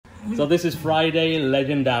So this is Friday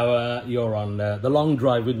Legend Hour. You're on the long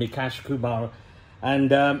drive with me, Kash Kumar.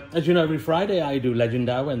 And as you know, every Friday I do Legend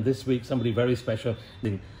Hour, and this week somebody very special.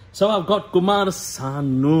 So I've got Kumar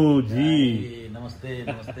Sanu ji. Namaste,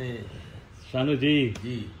 namaste. Sanu ji,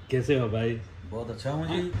 कैसे हो भाई? बहुत अच्छा हूँ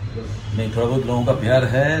जी. नहीं, थोड़ा बहुत लोगों का प्यार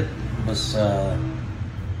है, बस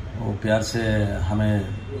वो प्यार से हमें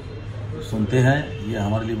सुनते हैं. ये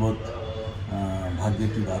हमारे लिए बहुत भाग्य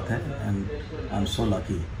की बात है, and I'm so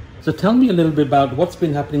lucky. So tell me a little bit about what's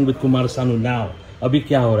been happening with Kumar Sanu now. अभी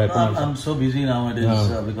क्या हो रहा है Kumar Sanu? I'm so busy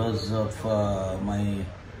nowadays because of my,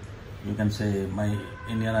 you can say, my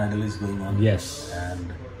Indian Idol is going on. Yes.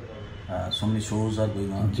 And so many shows are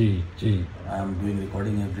going on. Ji. I'm doing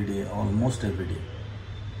recording every day, almost every day.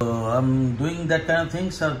 So I'm doing that kind of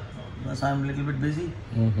things. So I'm a little bit busy.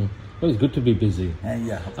 Mm-hmm. Well, it's good to be busy.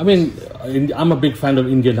 Yeah. I mean, I'm a big fan of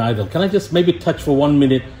Indian Idol. Can I just maybe touch for 1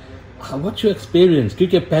 minute? What's your experience?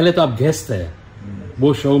 क्योंकि पहले तो आप guest थे,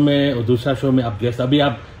 वो show में और दूसरा show में आप guest, अभी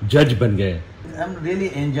आप judge बन गए. I'm really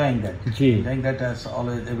enjoying that. Ji. Enjoying that as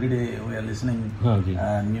always, every day we are listening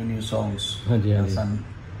new songs. हाँ जी. Some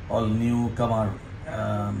all newcomer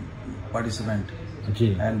participant.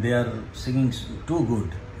 Ji. And they are singing too good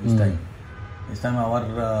this time. This time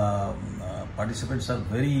our participants are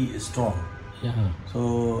very strong. Yeah.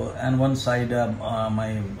 So, and one side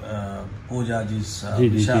my co-judge is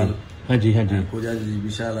Vishal. हाँ जी. Co-judge is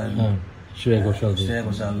Vishal and Shreya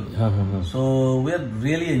Ghoshal. हाँ. So we are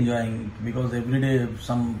really enjoying because every day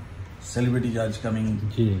some celebrity judge coming.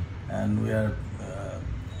 Ji. And we are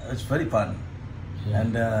it's very fun. Yeah.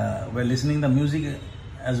 And we're listening the music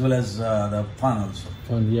as well as the fun also.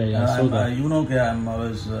 Fun, yeah. So you know, I'm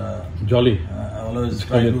always jolly. Always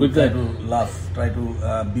try to laugh, try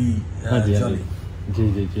to be jolly.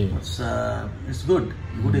 Ji. It's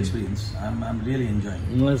good experience. I'm really enjoying.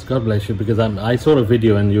 Yes, God bless you, because I saw a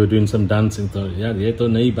video and you were doing some dancing. So yeah, ये तो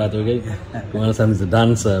नई बात हो गई. Kumar Sanu is a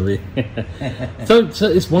dancer. So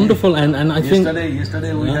it's wonderful, and I think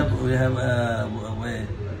yesterday we have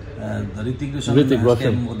the Hrithik Roshan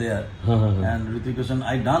came there, and Hrithik Roshan,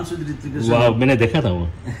 I dance with Hrithik Roshan. Wow, मैंने देखा था वो.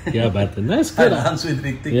 क्या बात है. Nice. I dance with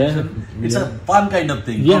Hrithik Roshan. It's a fun kind of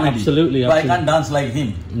thing. Yeah, comedy. absolutely. But I can't dance like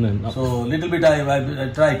him. No. So little bit I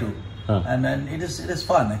try to, and it is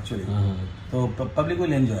fun actually. So public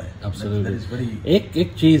will enjoy. Absolutely. That is very.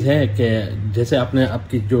 एक चीज है कि जैसे आपने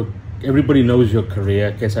आपकी जो everybody knows your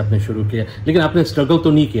career, कैसे आपने शुरू किया, लेकिन आपने struggle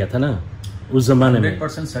तो नहीं किया था ना उस जमाने में.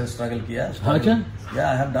 100% struggle किया. हाँ क्या? Yeah,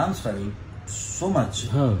 I have done struggle so much.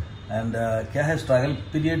 And क्या है, struggle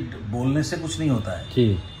period बोलने से कुछ नहीं होता है.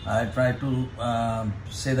 जी. I try to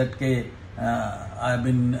say that के I've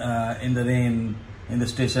been in the rain, in the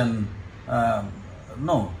station.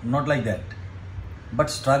 No, not like that. But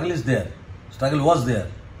struggle is there. Struggle was there,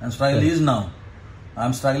 and struggle is now.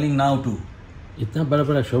 I'm struggling now too. इतना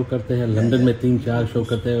बड़ा show करते हैं, London में 3-4 show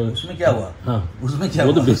करते हैं. उसमें क्या हुआ? हाँ. उसमें क्या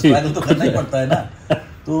हुआ? स्ट्रगल तो करना ही पड़ता है ना.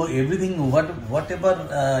 तो everything whatever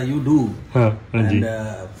you do and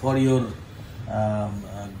for your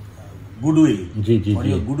goodwill, for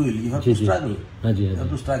your goodwill you have to struggle. हाँ जी. You have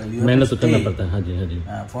to struggle. मेहनत तो करना पड़ता है. हाँ जी.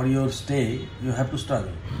 For your stay you have to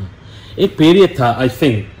struggle. एक पीरियड था, I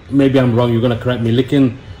think maybe I'm wrong, you're gonna correct me,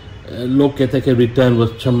 लेकिन लोग कहते हैं कि रिटर्न वो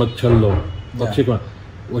चमक छल्लो अक्षय कुमार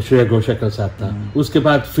वो श्रेया घोषाल के साथ था. उसके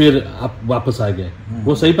बाद फिर आप वापस आ गए.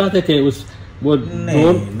 वो सही बात है कि वो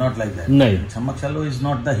नहीं, not like that. नहीं, चमक छल्लो is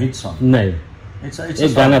not the hit song. नहीं,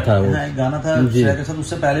 एक गाना था वो. एक गाना था श्रेया के साथ.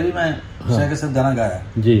 उससे पहले भी मैं श्रेया के साथ गाना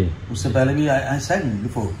गाया जी. उससे पहले भी I sang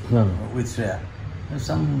before with Shreya.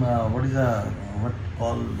 Some what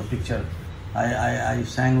call the picture. I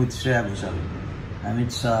sang with Shreya Ghoshal, and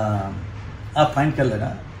it's आप फाइंड कर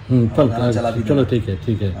लेना. चलो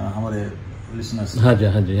ठीक है हमारे listeners. हाँ जी.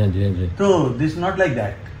 तो this not like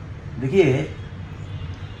that. देखिए,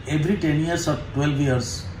 every 10 years or 12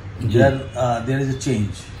 years there is a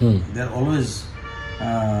change. There always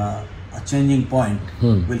a changing point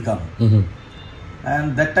will come.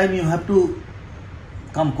 And that time you have to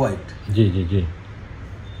come quiet. जी.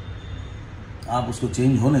 आप उसको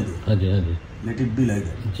चेंज होने दो. हाँ जी. Let it be like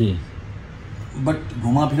that. Ji. But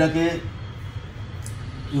घुमा फिरा के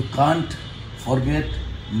you can't forget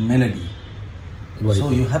melody.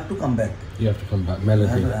 So you have to come back. You have to come back.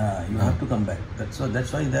 Melody. You have to come back. That's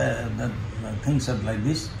why the things are like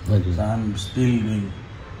this. So I'm still doing.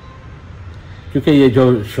 क्योंकि ये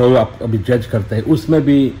जो show आप अभी जज करते हैं उसमें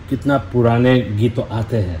भी कितना पुराने गीत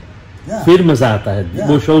आते हैं. फिर मजा आता है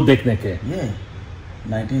वो शो देखने के.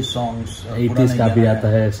 90s songs, 80s का भी आता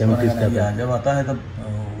है, 70s का भी. जब आता है तब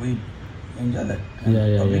we enjoy that.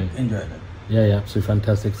 Enjoy that. Yeah, absolutely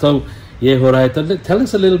fantastic. So ये हो रहा है. तो tell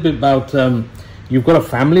us a little bit about you've got a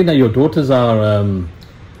family now. Your daughters are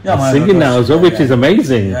my singing now daughters, as well, which is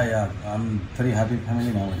amazing. Yeah. I'm very happy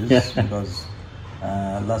family nowadays because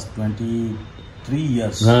last 23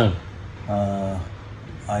 years I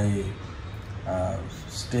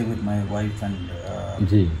stay with my wife and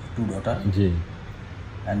two daughters,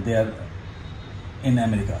 and they are in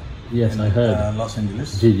America. Yes, in, I heard. Los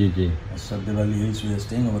Angeles. So Beverly Hills, we are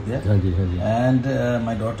staying over there. And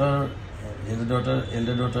my daughter,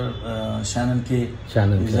 elder daughter, Shannon K.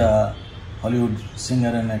 is a Hollywood singer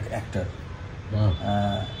and actor.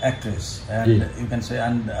 Wow. Actress, and you can say,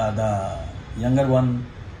 and the younger one,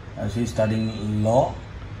 she is studying law,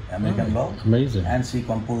 American law. Amazing. And she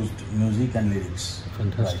composed music and lyrics.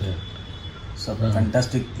 Fantastic. Writer. So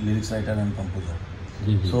fantastic lyrics writer and composer.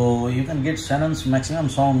 So you can get Shannon's maximum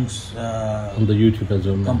songs on the YouTube as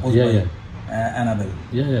well. Composed by Annabelle.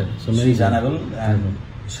 It's amazing. She's Annabelle and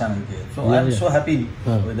Shannon K. So I'm so happy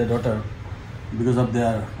with the daughter because of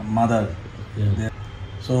their mother.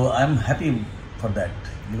 So I'm happy for that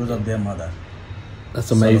because of their mother. That's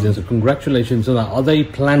amazing. So congratulations on that. Are they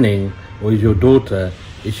planning, or is your daughter,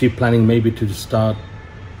 is she planning maybe to start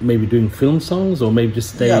maybe doing film songs or maybe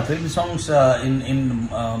just stay? Yeah, film songs in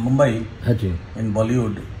Mumbai, in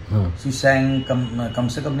Bollywood. She sang, kam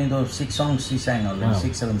se kam nahi to 6 songs she sang already,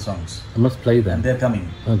 6-7 songs. I must play them. And they're coming.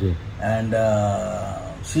 And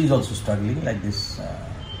she's also struggling like this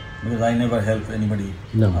because I never help anybody.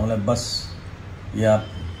 I'm like, bas, ये आप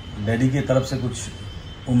daddy की तरफ से कुछ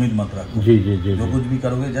उम्मीद मत रखो। जो कुछ भी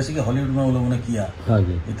करोगे, जैसे कि हॉलीवुड में वो लोगों ने किया,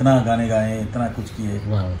 इतना गाने गाए, इतना कुछ किए,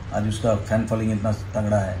 आज उसका फैन फॉलोइंग इतना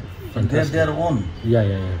तगड़ा है। They are own.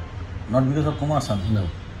 Not because of Kumar Sanu. No.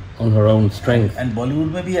 On her own strength. And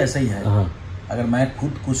Bollywood में भी ऐसा ही है। अगर मैं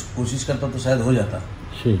खुद कुछ कोशिश करता तो शायद हो जाता।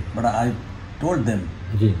 But I told them,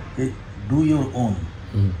 do your own.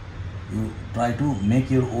 You try to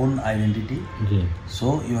make your own identity.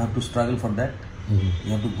 So you have to struggle for that.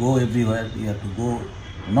 You have to go everywhere. You have to go,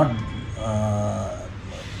 not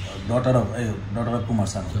daughter of Kumar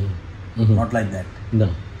Sanu. Not like that. No.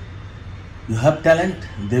 You have talent,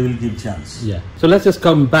 they will give chance. So let's just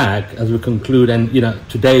come back as we conclude. And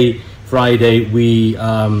today, Friday, we,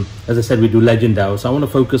 as I said, we do Legend Hour. So I want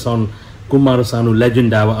to focus on Kumar Sanu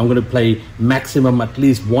Legend Hour. I'm going to play maximum at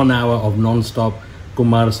least 1 hour of non-stop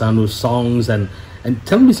Kumar Sanu songs, and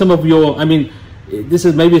tell me some of your, I mean, this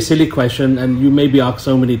is maybe a silly question and you may be asked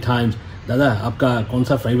so many times, Dada, aapka kaun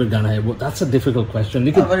sa favorite gana hai? Well, that's a difficult question.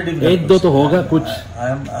 Very difficult question.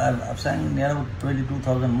 I've sang near about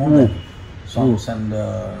 22,000 more songs and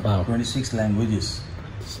 26 languages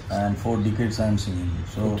and 4 decades I'm singing.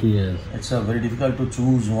 So it's very difficult to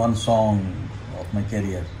choose one song of my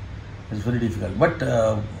career. It's very difficult. But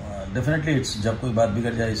definitely it's Jab Koi Baat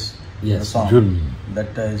Bigar Jaye is the song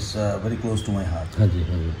that is very close to my heart. And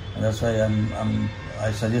that's why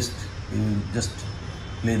I suggest you just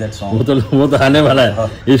play that song. वो तो आने वाला है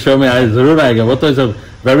इस show में जरूर आएगा वो तो is a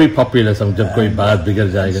very popular song जब कोई बात बिगड़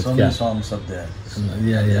जाएगा so many songs up there so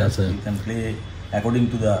you can play according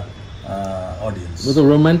to the audience. वो तो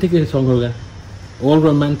romantic song होगा all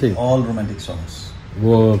romantic songs.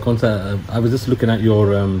 वो कौन सा I was just looking at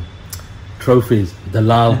your trophies the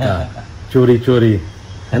लाल का चोरी चोरी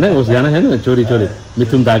है ना उस गाना है ना चोरी चोरी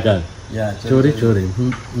मिथुन दा का चोरी चोरी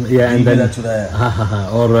and then हाँ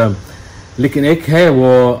और लेकिन एक है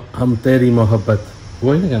वो हम तेरी मोहब्बत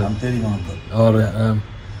वो है ना गाना हम तेरी मोहब्बत और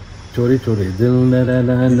चोरी चोरी दिल ना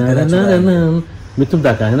मिथुन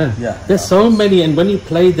दा का है ना there's so many and when you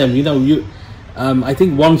play them you I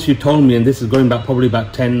think once you told me and this is going back probably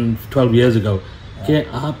about 10-12 years ago कि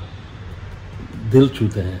आप दिल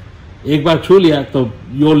छूते हैं एक बार छू लिया तो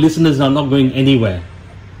your listeners are not going anywhere.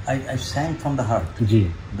 I sang from the heart.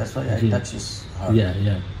 That's why I touch his heart.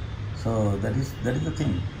 So that is the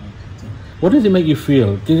thing. What does it make you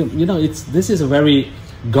feel? This is a very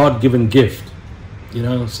God-given gift,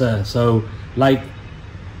 sir. So like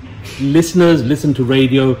listeners listen to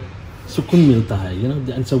radio, sukun milta hai,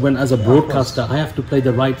 and so when as a broadcaster I have to play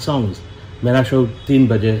the right songs. Mera show 3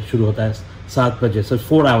 baje shuru hota hai, 7 baje, so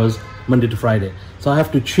 4 hours Monday to Friday. So I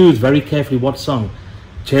have to choose very carefully what song.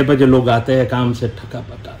 6 baje log aate hai kaam se thaka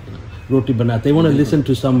pata roti banate. They want to listen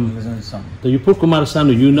to some. So you put Kumar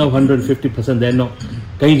Sanu, 150% they're not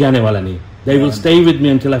kahin jane wala nahi. They will stay with me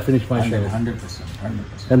until I finish my show. 100%.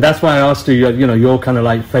 And that's why I asked you, your kind of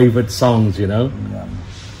like favorite songs,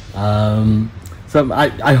 So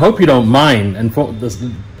I hope you don't mind. And for the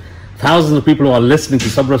thousands of people who are listening to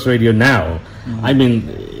Sabras Radio now, I mean,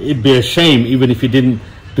 it'd be a shame even if you didn't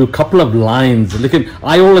do a couple of lines. Look,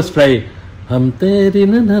 I always play, Hum teri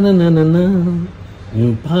na na na na na,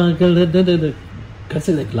 pagal da da da, कैसे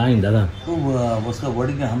एक line दादा, तो उसका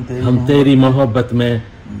wording है, हम तेरी मोहब्बत में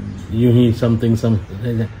यूं ही समथिंग सम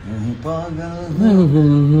पागल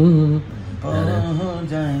हो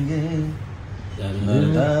जाएंगे,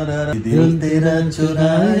 दिल तेरा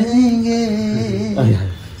चुराएंगे,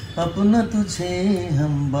 अपना तुझे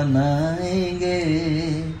हम बनाएंगे,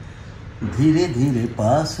 धीरे धीरे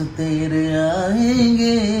पास तेरे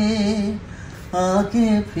आएंगे, आके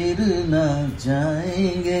फिर ना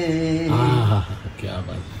जाएंगे। क्या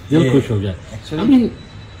बात, दिल खुश हो गया। I mean,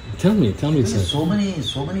 tell me sir. So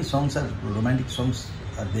many songs are romantic songs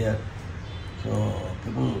are there. So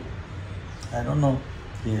people, I don't know.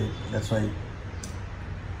 Yeah, that's why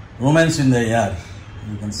romance in the air,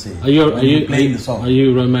 you can say. Are you playing the song? Are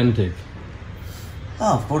you romantic?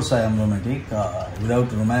 Of course I am romantic.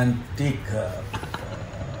 Without romance,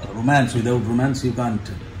 without romance, you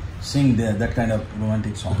can't sing that kind of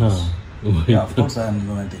romantic songs. Yeah, of course I am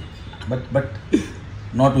romantic, but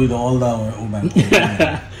not with all the women.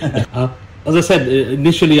 As I said,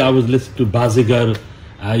 initially I was listening to Bazigar.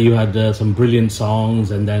 You had some brilliant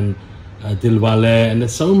songs, and then Dilwale, and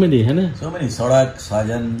there's so many, है ना? So many. Sadak,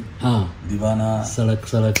 Sajan, Divana. Sadak,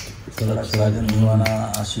 Sajan,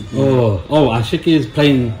 Divana, Ashiki. Oh, Ashiki is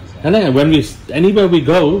playing. And then when anywhere we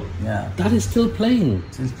go, yeah, that is still playing.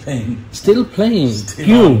 Still playing.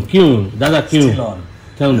 Kyun, Dada Kyun. Still on.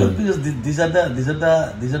 Tell me. Because these are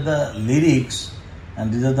the lyrics,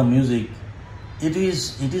 and these are the music. It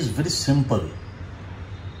is very simple,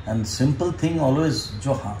 and simple thing always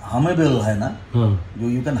जो hummable है ना, जो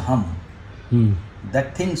you can hum,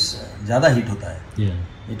 that things ज़्यादा hit होता है. Yeah.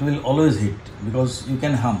 It will always hit because you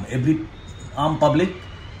can hum. Every आम public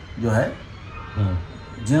जो है,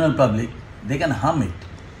 general public, they can hum it.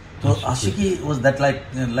 So Ashiki was that like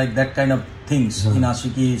that kind of things in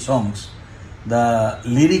Ashiki songs. The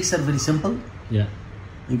lyrics are very simple. Yeah.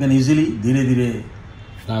 You can easily धीरे धीरे.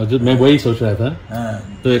 मैं वही सोच रहा था.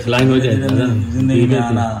 तो एक लाइन हो जाए. जिंदगी में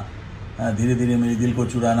आना, धीरे धीरे मेरे दिल को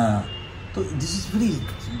चुराना. तो this is very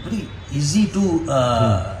easy to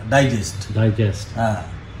digest.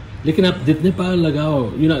 लेकिन आप जितने बार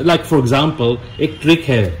लगाओ, you know, like for example, एक ट्रिक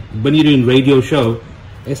है, when you're doing radio show,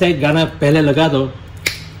 ऐसा एक गाना पहले लगा दो,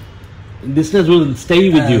 listeners will stay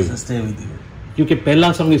with you. क्योंकि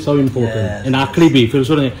पहला song is so important, and आखिरी भी, फिर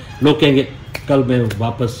सुने लोग कहेंगे कल मैं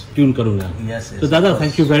वापस ट्यून करूंगा. तो दादा,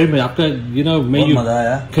 थैंक यू वेरी मच. आपका, you know, may you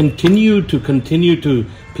continue to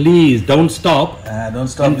please don't stop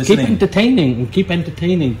and keep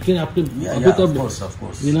entertaining. आपके अभी तो of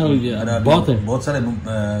course, you know, बहुत सारे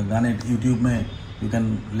गाने YouTube में you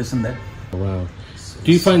can listen that. Wow.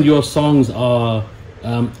 Do you find your songs are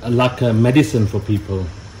like a medicine for people?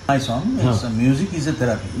 My song, music is a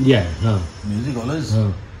therapy. Yeah. Music always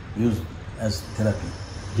used as therapy.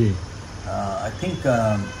 I think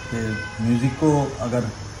music को अगर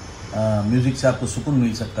music से आपको सुकून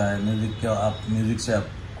मिल सकता है, music से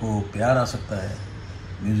आपको प्यार आ सकता है,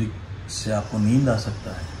 म्यूजिक से आपको नींद आ सकता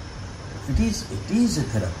है. It is a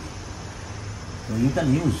therapy. So you can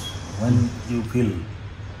use when you feel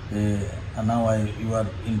now you are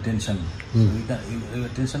in tension. Your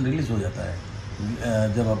tension release हो जाता है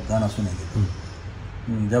जब आप गाना सुनेंगे तो.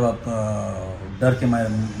 जब आप डर के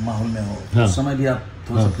माहौल में हो, उस समय भी आप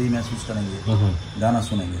थोड़ा सा फ्री महसूस करेंगे, गाना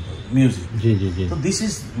सुनेंगे तो म्यूजिक. जी. तो this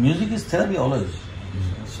is music is therapy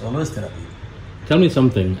always therapy. Tell me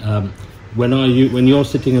something. When you're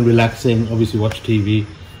sitting and relaxing, obviously watch TV,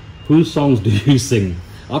 whose songs do you sing?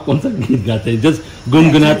 आप कौन सा गीत गाते हैं? जस्ट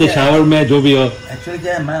गुनगुनाते शावर में, जो भी हो? एक्चुअली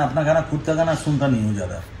क्या है, मैं अपना गाना, खुद का गाना सुनता नहीं हूँ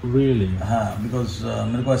ज्यादा. Really? हाँ, बिकॉज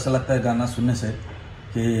मेरे को ऐसा लगता है गाना सुनने से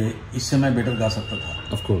कि इससे मैं बेटर गा सकता था.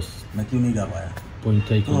 Of course. मैं क्यों नहीं गा पाया? Point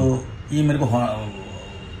taken. तो ये मेरे को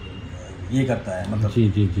ये करता है, मतलब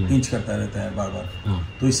जी. पिंच करता रहता है बार बार.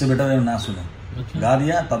 तो इससे बेटर है ना सुनो. गा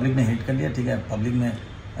दिया, पब्लिक ने हिट कर लिया, ठीक है. पब्लिक में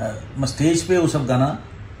मैं स्टेज पे वो सब गाना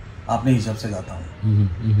अपने हिसाब से गाता हूँ.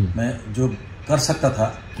 मैं जो कर सकता था,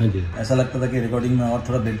 ऐसा लगता था कि रिकॉर्डिंग में और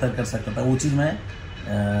थोड़ा बेहतर कर सकता था, वो चीज़ मैं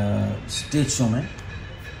स्टेज शो में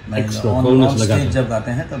ऑन स्टेज जब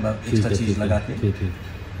गाते हैं तब एक्स्ट्रा चीज़ लगा के,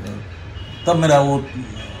 तब मेरा वो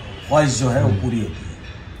वॉइस जो है वो पूरी होती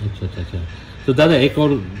है. अच्छा. तो दादा, एक और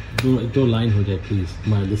दो लाइन हो जाए प्लीज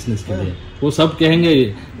हमारे लिसनर्स के लिए. वो सब कहेंगे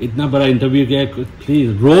इतना बड़ा इंटरव्यू किया,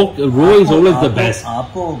 please. Row is always the best.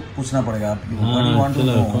 आपको पूछना पड़ेगा.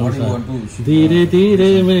 धीरे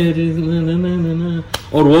धीरे मेरे,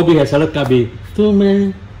 और वो भी है सड़क का भी.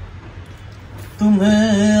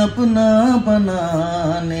 तुम्हें अपना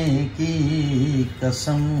बनाने की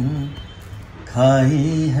कसम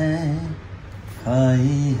खाई है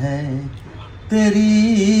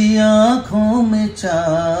तेरी आँखों में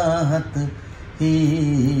चाहत ही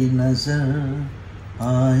नजर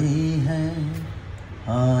आई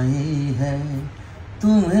है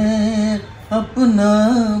तुम्हें अपना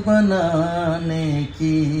बनाने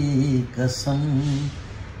की कसम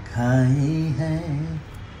खाई है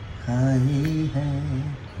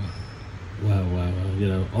Wow, wow, wow. You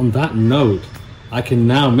know, on that note, I can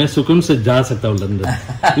now, मैं सुकून से जा सकता हूँ London.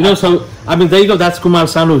 You know, so, I mean, there you go. That's Kumar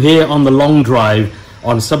Sanu here on the long drive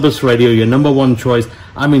on Sabas Radio, your number one choice.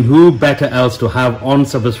 I mean, who better else to have on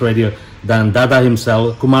Sabas Radio than Dada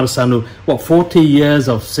himself, Kumar Sanu. What, 40 years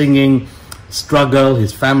of singing, struggle,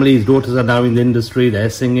 his family, his daughters are now in the industry, they're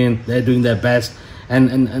singing, they're doing their best.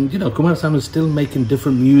 And you know, Kumar Sanu is still making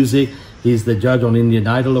different music. He's the judge on Indian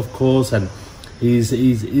Idol, of course, and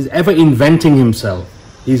he's ever inventing himself.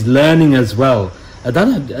 He's learning as well.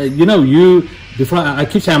 Dada, you know, you, before I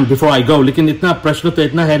keep saying before I go, लेकिन इतना प्रश्न तो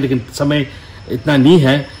इतना है, लेकिन समय इतना नहीं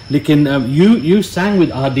है, लेकिन you sang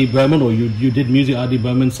with R.D. Burman, or you did music R.D.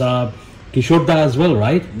 Burman साहब, Kishore Da as well,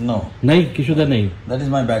 right? No. नहीं, Kishore Da नहीं. That is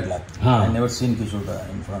my bad luck. हाँ. I never seen Kishore Da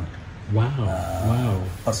in front. Wow. Wow.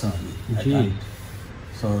 Personally, I Gee. can't.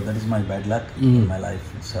 So that is my bad luck in my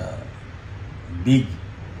life. It's a big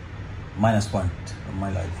minus point of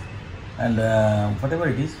my life. And whatever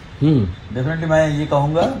it is, definitely मैं ये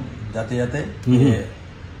कहूँगा जाते जाते कि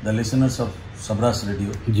the listeners of Sabras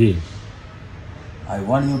Radio, ji. I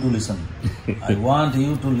want you to listen. I want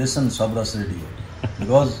you to listen Sabras Radio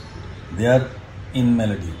because they are in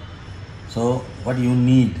melody. So what you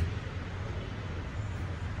need,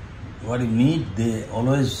 they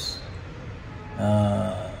always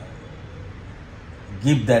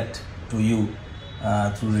give that to you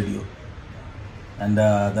through radio. And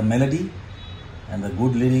the melody and the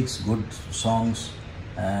good lyrics, good songs,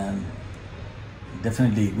 and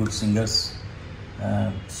definitely good singers.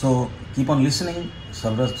 So keep on listening,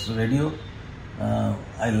 Sabras Radio.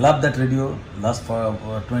 I love that radio. Last for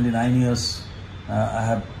 29 years, I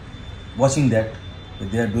have watching that.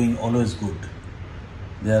 They are doing always good.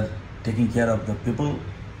 They are taking care of the people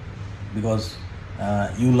because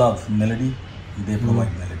you love melody. They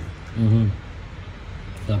provide melody.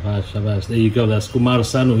 Shabash, shabash. There you go. That's Kumar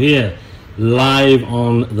Sanu here, live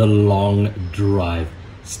on the long drive.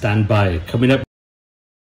 Stand by. Coming up.